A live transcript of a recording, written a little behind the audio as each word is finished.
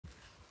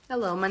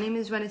Hello, my name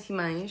is Joana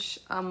Simães.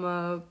 I'm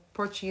a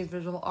Portuguese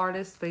visual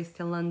artist based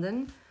in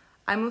London.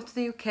 I moved to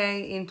the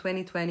UK in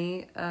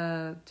 2020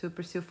 to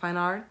pursue fine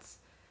arts,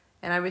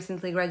 and I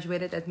recently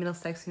graduated at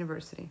Middlesex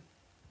University.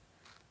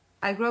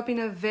 I grew up in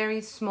a very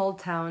small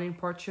town in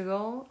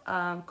Portugal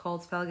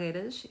called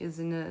Felgueiras, is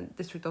in the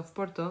district of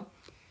Porto.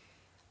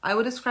 I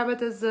would describe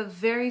it as a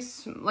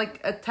like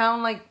a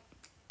town like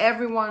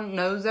everyone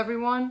knows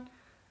everyone,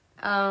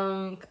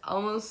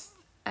 almost,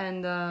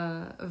 and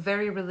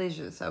very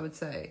religious, I would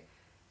say.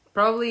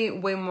 Probably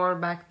way more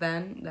back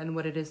then than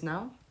what it is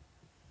now.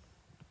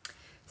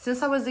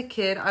 Since I was a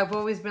kid, I've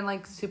always been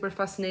like super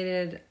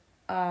fascinated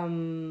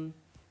by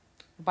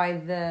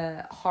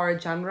the horror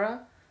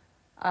genre.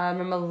 I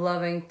remember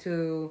loving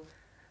to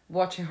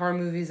watching horror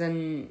movies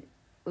and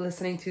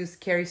listening to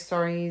scary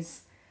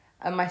stories.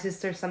 My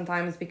sister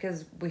sometimes,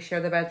 because we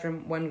shared the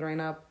bedroom when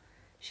growing up,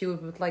 she would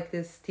put like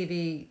this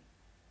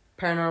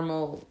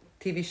paranormal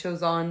TV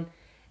shows on,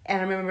 and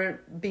I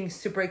remember being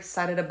super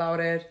excited about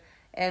it.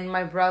 And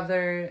my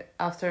brother,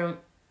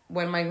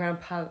 when my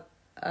grandpa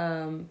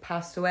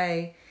passed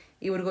away,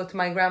 he would go to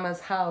my grandma's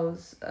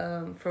house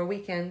for a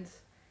weekend,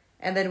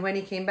 and then when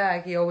he came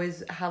back, he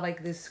always had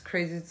like these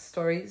crazy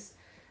stories,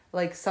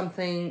 like some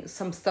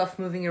stuff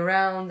moving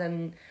around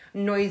and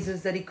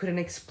noises that he couldn't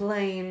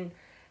explain.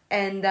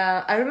 And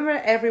I remember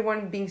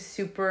everyone being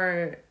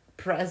super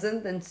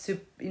present and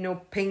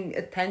paying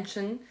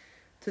attention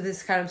to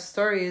this kind of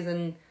stories.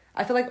 And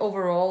I feel like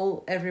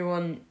overall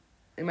everyone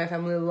in my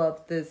family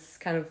loved this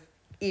kind of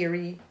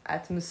eerie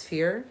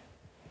atmosphere.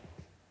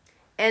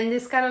 And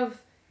this kind of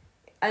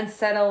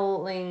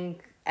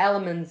unsettling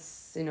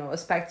elements,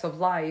 aspects of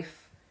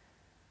life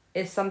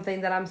is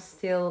something that I'm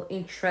still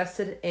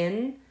interested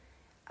in.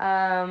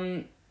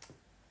 I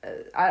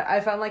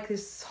found like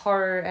this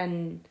horror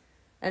and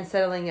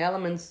unsettling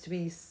elements to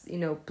be,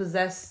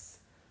 possess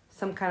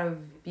some kind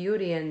of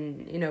beauty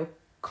and,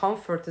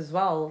 comfort as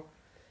well,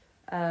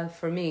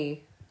 for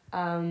me.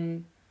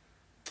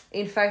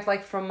 In fact,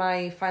 like from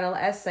my final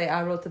essay,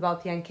 I wrote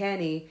about the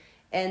uncanny,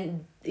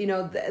 and,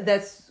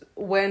 that's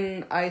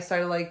when I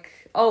started like,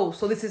 oh,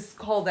 so this is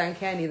called the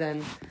uncanny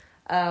then.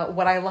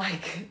 What I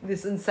like,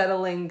 this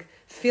unsettling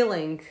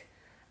feeling.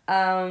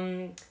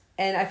 And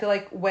I feel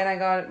like when I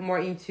got more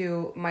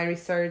into my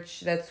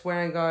research, that's when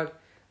I got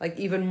like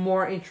even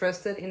more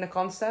interested in the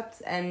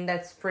concept, and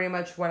that's pretty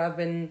much what I've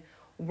been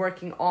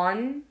working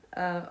on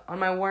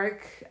my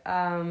work,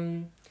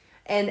 and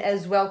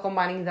as well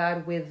combining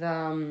that with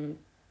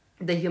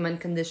the human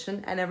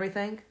condition and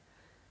everything.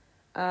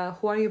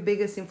 Who are your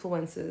biggest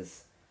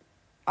influences?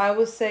 I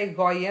would say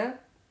Goya,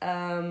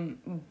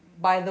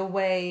 by the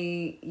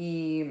way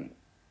he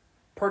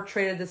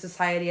portrayed the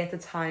society at the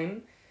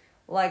time,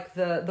 like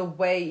the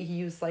way he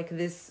used like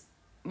this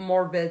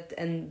morbid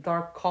and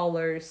dark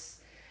colors.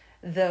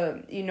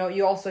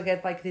 You also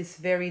get like this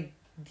very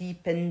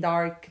deep and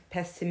dark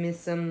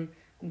pessimism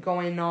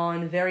going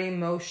on, very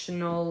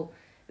emotional,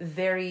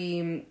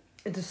 very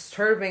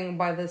disturbing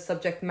by the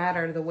subject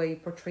matter, the way he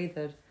portrayed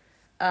it,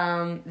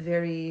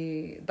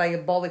 very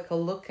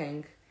diabolical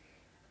looking.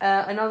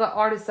 Another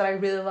artist that I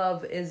really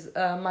love is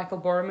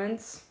Michael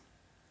Borman's.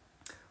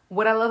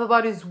 What I love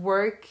about his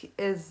work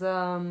is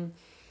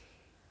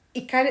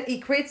he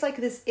creates like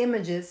these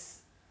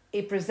images,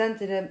 he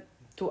presented it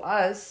to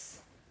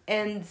us,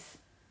 and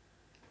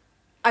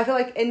I feel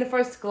like in the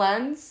first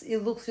glance it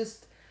looks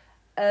just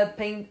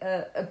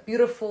a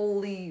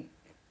beautifully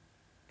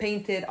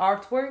painted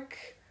artwork,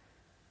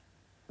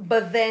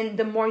 but then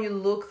the more you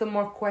look, the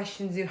more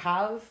questions you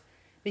have,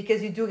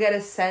 because you do get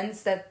a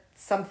sense that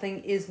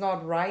something is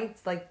not right.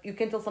 Like you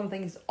can tell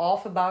something is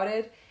off about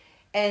it,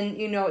 and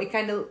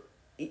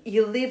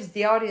he leaves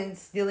the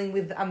audience dealing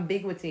with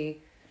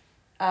ambiguity.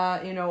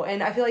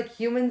 And I feel like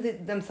humans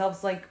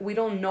themselves, like, we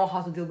don't know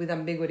how to deal with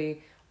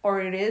ambiguity, or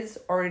it is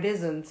or it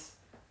isn't.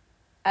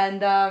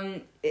 And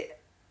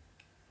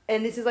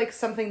and this is like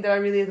something that I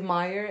really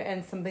admire,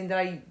 and something that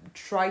I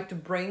try to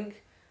bring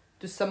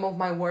to some of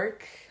my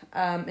work,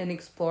 and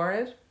explore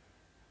it.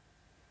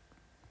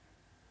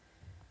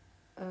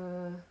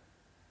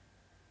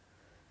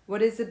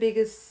 What is the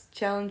biggest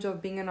challenge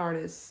of being an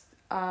artist?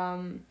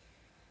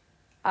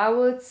 I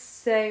would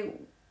say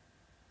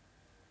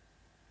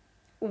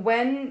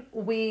when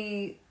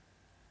we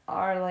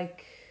are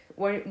like,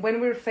 when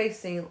we're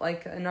facing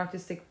like an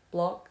artistic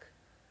block,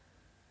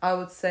 I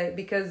would say,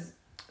 because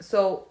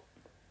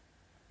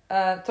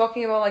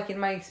talking about like in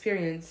my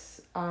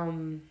experience,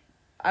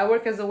 I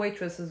work as a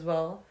waitress as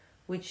well,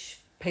 which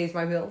pays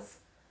my bills.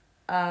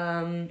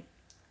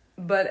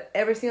 But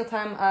every single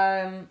time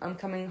I'm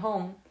coming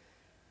home,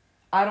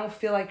 I don't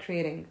feel like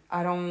creating.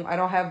 I don't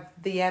have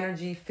the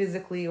energy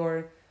physically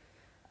or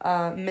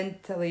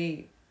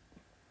mentally.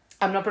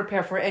 I'm not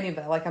prepared for any of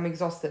that. Like, I'm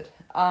exhausted.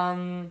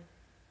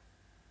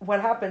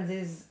 What happens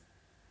is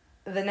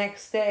the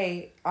next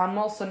day I'm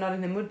also not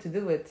in the mood to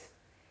do it,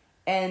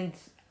 and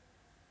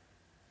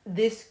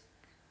this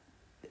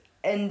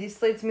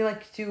leads me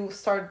like to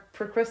start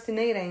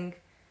procrastinating,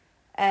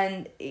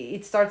 and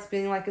it starts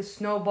being like a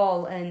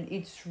snowball, and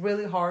it's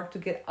really hard to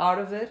get out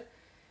of it,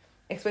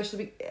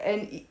 especially,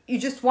 and you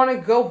just want to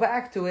go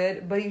back to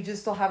it, but you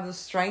just don't have the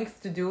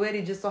strength to do it.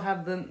 You just don't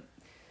have the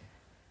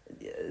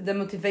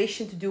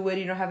motivation to do it.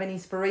 You don't have any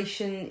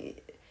inspiration,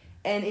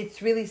 and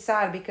it's really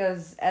sad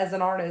because as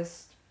an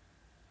artist,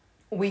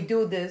 we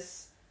do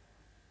this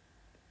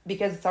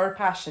because it's our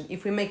passion.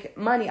 If we make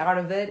money out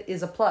of it,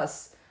 is a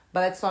plus,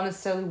 but that's not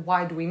necessarily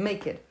why do we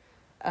make it.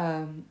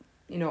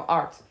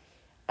 Art.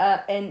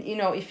 And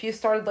if you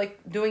start like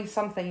doing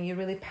something you're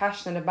really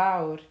passionate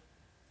about,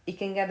 it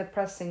can get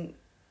depressing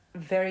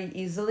very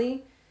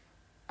easily,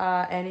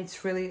 and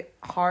it's really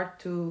hard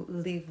to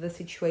leave the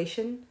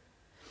situation.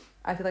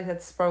 I feel like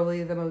that's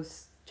probably the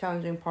most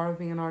challenging part of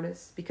being an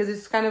artist, because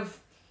it's kind of,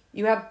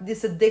 you have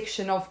this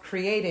addiction of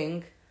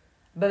creating,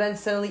 but then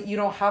suddenly you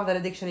don't have that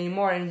addiction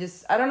anymore, and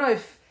just, I don't know,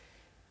 if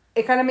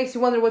it kind of makes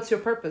you wonder what's your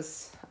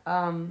purpose. If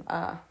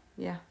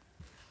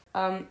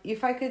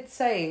I could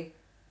say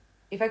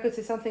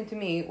something to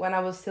me when I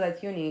was still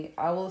at uni,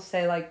 I will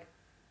say like,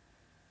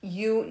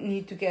 you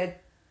need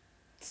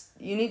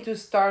to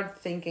start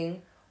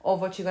thinking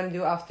of what you're going to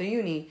do after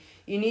uni.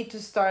 You need to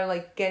start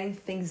like getting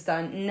things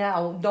done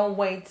now. Don't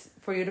wait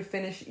for you to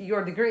finish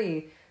your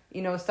degree.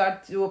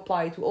 Start to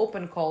apply to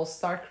open calls,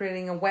 start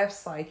creating a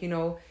website,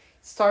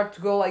 start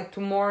to go like to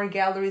more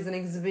galleries and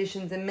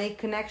exhibitions and make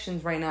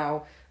connections right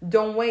now.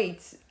 Don't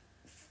wait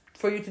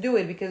for you to do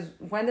it, because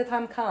when the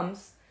time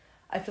comes,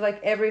 I feel like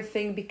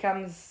everything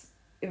becomes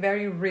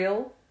very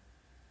real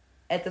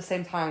at the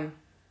same time.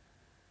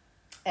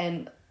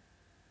 And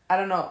I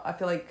don't know, I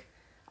feel like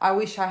I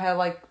wish I had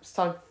like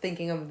started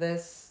thinking of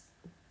this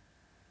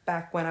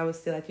back when I was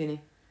still at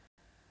uni.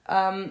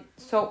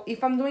 So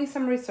if I'm doing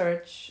some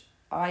research,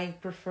 I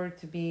prefer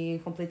to be in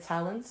complete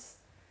silence.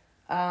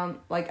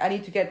 Like I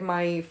need to get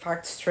my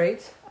facts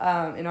straight.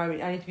 I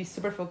need to be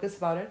super focused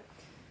about it.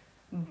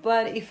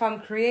 But if I'm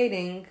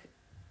creating,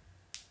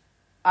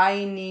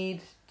 I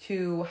need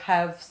to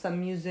have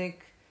some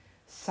music,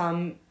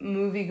 some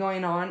movie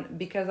going on,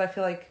 because I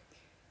feel like,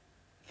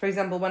 for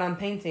example, when I'm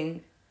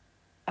painting,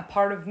 a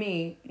part of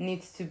me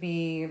needs to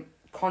be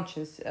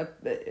conscious,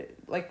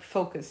 like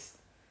focused.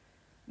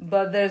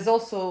 But there's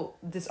also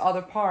this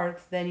other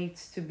part that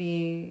needs to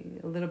be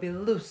a little bit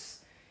loose,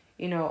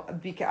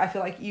 because I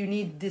feel like you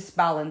need this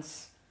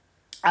balance.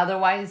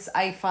 Otherwise,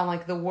 I find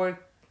like the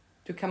work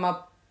to come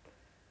up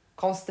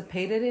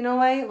constipated in a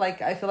way.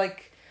 Like I feel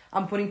like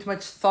I'm putting too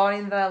much thought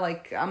in that,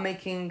 like I'm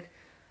making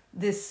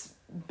this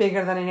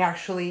bigger than it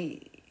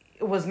actually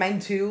was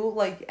meant to,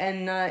 like,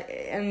 and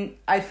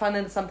I find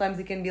that sometimes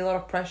it can be a lot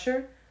of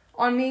pressure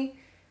on me,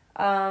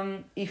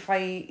 if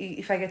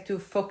I get too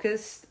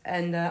focused,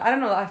 and I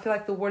don't know, I feel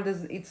like the word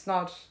it's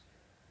not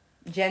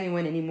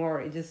genuine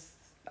anymore.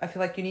 I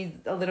feel like you need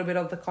a little bit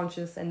of the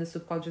conscious and the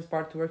subconscious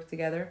part to work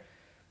together.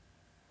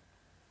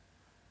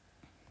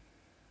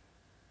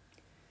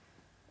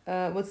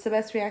 What's the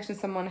best reaction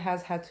someone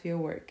has had to your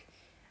work?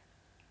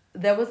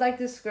 There was like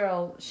this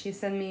girl, she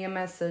sent me a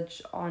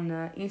message on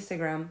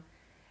Instagram,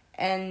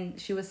 and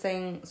she was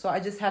saying, so I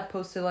just had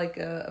posted like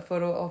a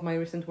photo of my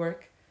recent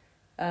work.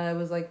 It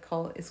was like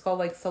it's called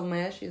like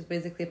Salmesh. It's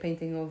basically a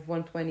painting of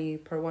 120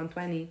 per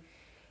 120.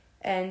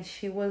 And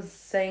she was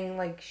saying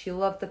like she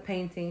loved the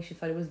painting, she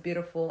thought it was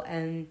beautiful,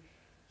 and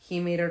he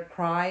made her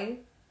cry.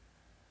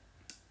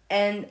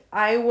 And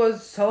I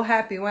was so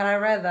happy when I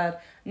read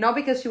that. Not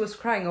because she was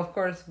crying, of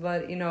course,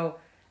 but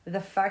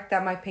the fact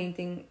that my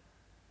painting,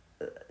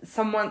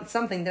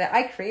 something that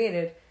I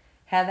created,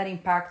 had that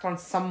impact on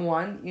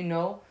someone,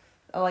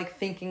 like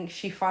thinking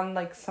she found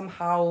like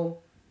somehow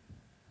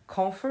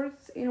comfort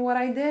in what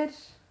I did,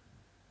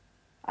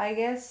 I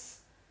guess.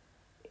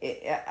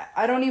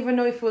 I don't even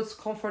know if it was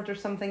comfort or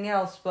something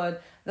else,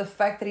 but the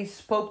fact that he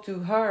spoke to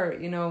her,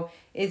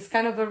 it's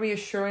kind of a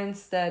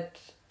reassurance that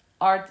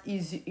art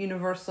is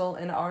universal,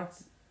 and art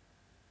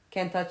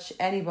can touch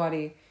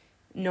anybody,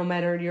 no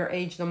matter your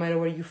age, no matter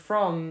where you're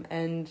from.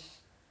 And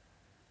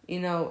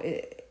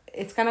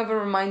it's kind of a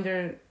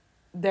reminder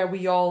that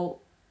we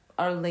all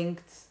are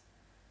linked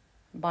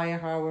by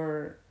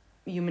our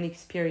human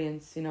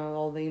experience,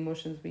 all the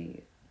emotions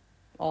we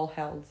all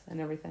held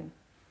and everything.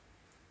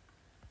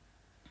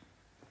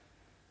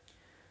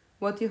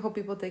 What do you hope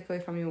people take away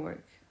from your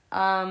work?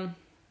 I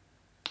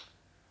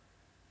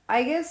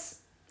guess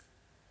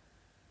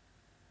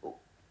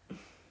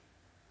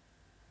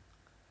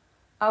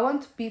I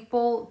want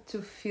people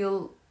to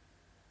feel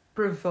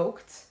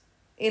provoked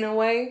in a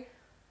way.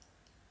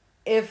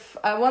 If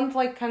I want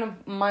like kind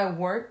of my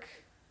work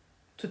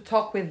to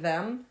talk with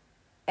them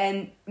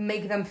and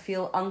make them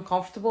feel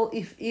uncomfortable,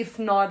 if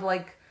not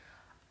like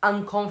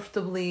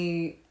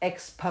uncomfortably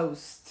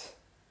exposed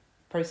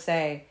per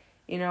se.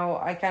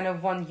 I kind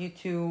of want you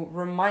to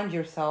remind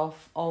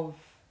yourself of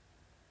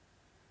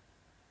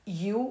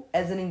you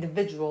as an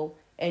individual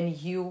and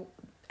you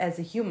as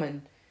a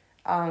human.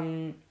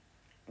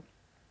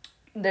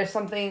 There's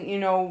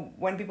something,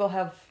 when people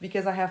have,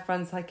 because I have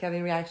friends like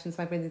having reactions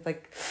to my paintings,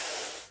 like,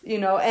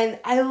 and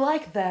I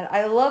like that.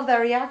 I love that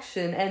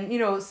reaction.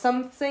 And,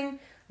 something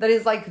that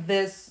is like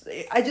this.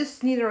 I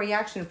just need a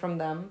reaction from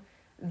them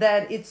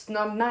that it's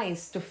not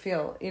nice to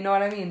feel. You know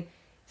what I mean?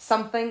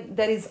 Something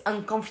that is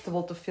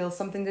uncomfortable to feel,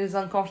 something that is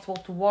uncomfortable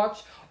to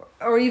watch,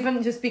 or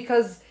even just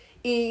because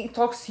it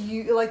talks to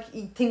you, like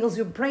it tingles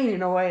your brain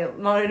in a way,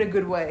 not in a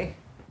good way.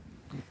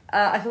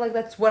 I feel like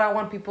that's what I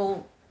want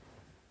people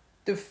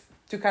to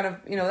kind of,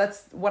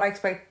 that's what I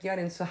expect the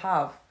audience to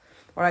have,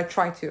 or I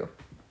try to.